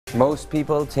Most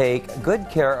people take good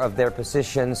care of their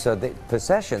possessions so they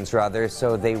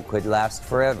could last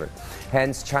forever.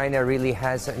 Hence, China really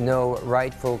has no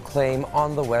rightful claim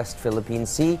on the West Philippine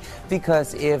Sea,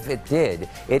 because if it did,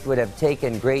 it would have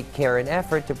taken great care and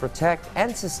effort to protect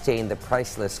and sustain the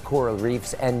priceless coral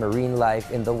reefs and marine life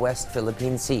in the West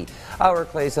Philippine Sea. Our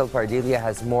Clazel Pardilla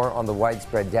has more on the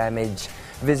widespread damage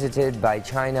visited by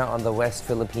China on the West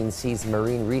Philippine Sea's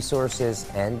marine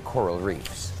resources and coral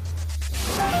reefs.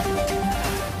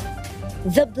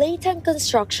 The blatant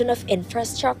construction of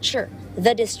infrastructure,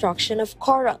 the destruction of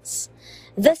corals,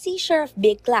 the seizure of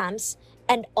big clams,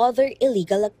 and other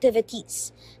illegal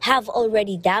activities have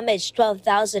already damaged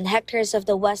 12,000 hectares of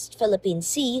the West Philippine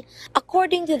Sea,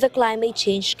 according to the Climate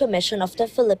Change Commission of the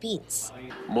Philippines.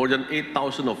 More than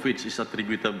 8,000 of which is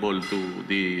attributable to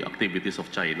the activities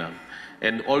of China,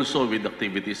 and also with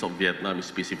activities of Vietnam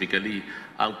specifically.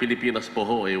 Ang Pilipinas po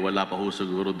ho, wala pa ho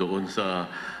siguro doon sa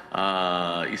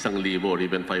 1,000 or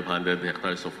even 500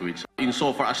 hectares of which.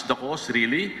 Insofar as the cost,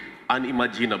 really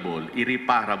unimaginable,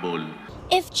 irreparable.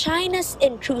 If China's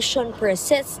intrusion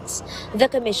persists, the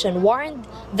Commission warned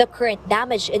the current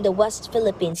damage in the West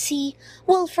Philippine Sea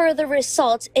will further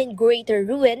result in greater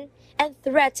ruin and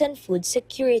threaten food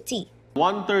security.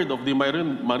 1/3 of the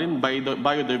marine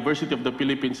biodiversity of the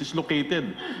Philippines is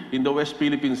located in the West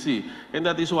Philippine Sea. And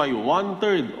that is why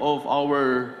 1/3 of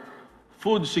our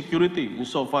food security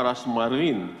insofar as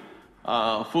marine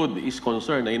food is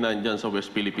concerned ay nandyan sa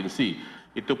West Philippine Sea.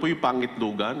 Ito po'y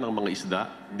pangitlugan ng mga isda.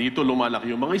 Dito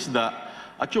lumalaki yung mga isda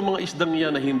at yung mga isdang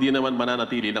yan na hindi naman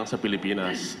mananatili lang sa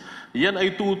Pilipinas. Yan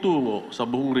ay tutungo sa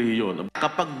buong rehiyon.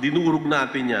 Kapag dinurog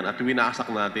natin yan at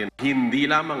winasak natin, hindi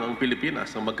lamang ang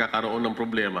Pilipinas ang magkakaroon ng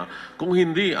problema, kung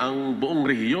hindi ang buong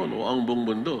rehiyon o ang buong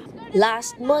mundo.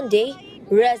 Last Monday,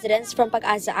 residents from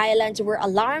Pag-asa Island were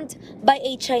alarmed by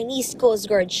a Chinese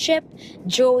Coast Guard ship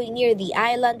drawing near the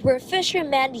island where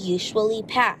fishermen usually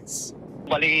pass.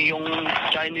 Bali, yung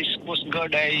Chinese Coast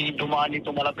Guard ay dumaan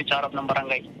dito malapit sa harap ng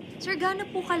barangay. Sir, gaano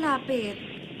po kalapit?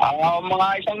 Mga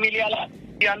 1 milya lang.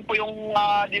 Yan po yung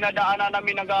dinadaanan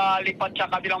namin naglipat sa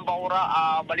kabilang bahura.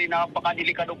 Bali,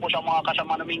 napakadelikado po sa mga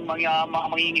kasama naming mga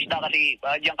mangingisda kasi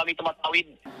diyan kami tumatawid.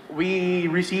 We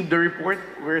received the report.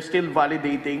 We're still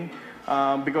validating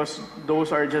because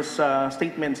those are just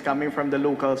statements coming from the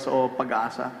locals of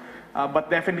Pag-asa.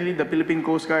 But definitely the Philippine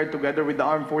Coast Guard together with the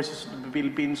Armed Forces of the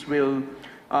Philippines will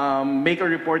make a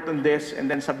report on this and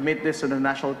then submit this to the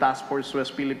National Task Force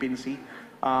West Philippine Sea.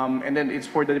 And then it's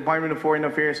for the Department of Foreign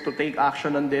Affairs to take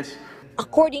action on this.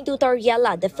 According to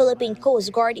Toriela, the Philippine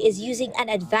Coast Guard is using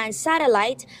an advanced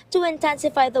satellite to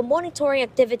intensify the monitoring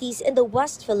activities in the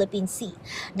West Philippine Sea.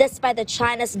 Despite the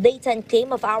China's blatant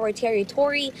claim of our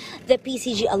territory, the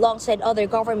PCG alongside other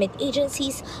government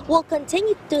agencies will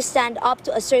continue to stand up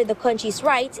to assert the country's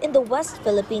rights in the West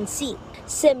Philippine Sea.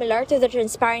 Similar to the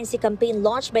transparency campaign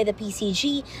launched by the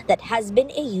PCG that has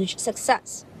been a huge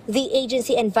success. The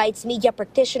agency invites media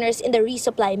practitioners in the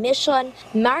resupply mission,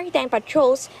 maritime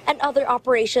patrols, and other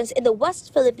operations in the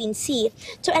West Philippine Sea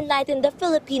to enlighten the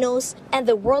Filipinos and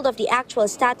the world of the actual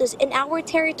status in our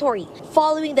territory,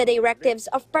 following the directives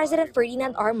of President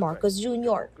Ferdinand R. Marcos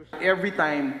Jr. Every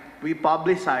time we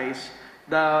publicize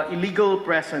the illegal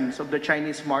presence of the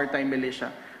Chinese maritime militia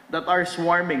that are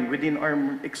swarming within our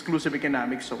exclusive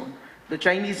economic zone, the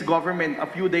Chinese government, a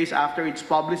few days after it's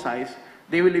publicized,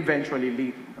 they will eventually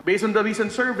leave. Based on the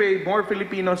recent survey, more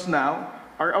Filipinos now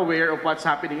are aware of what's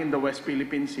happening in the West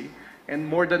Philippine Sea. And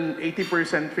more than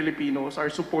 80% Filipinos are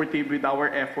supportive with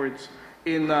our efforts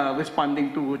in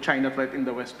responding to China threat in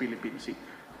the West Philippine Sea.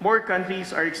 More countries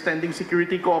are extending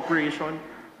security cooperation.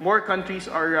 More countries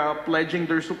are pledging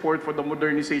their support for the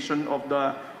modernization of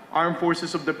the Armed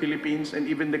Forces of the Philippines and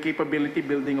even the capability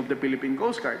building of the Philippine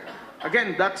Coast Guard.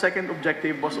 Again, that second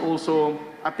objective was also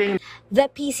attained. The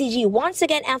PCG once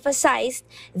again emphasized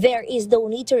there is no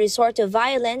need to resort to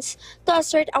violence to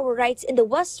assert our rights in the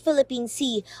West Philippine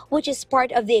Sea, which is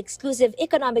part of the exclusive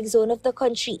economic zone of the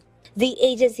country. The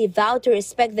agency vowed to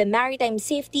respect the maritime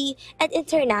safety and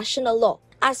international law.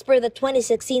 As per the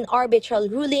 2016 arbitral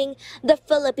ruling, the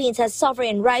Philippines has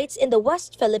sovereign rights in the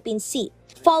West Philippine Sea.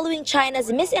 Following China's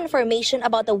misinformation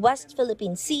about the West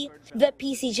Philippine Sea, the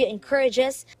PCG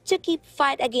encourages to keep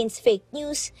fight against fake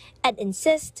news and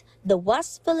insist the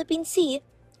West Philippine Sea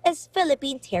is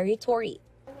Philippine territory.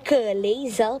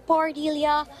 Clazel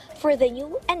Pardilla for the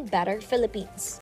New and Better Philippines.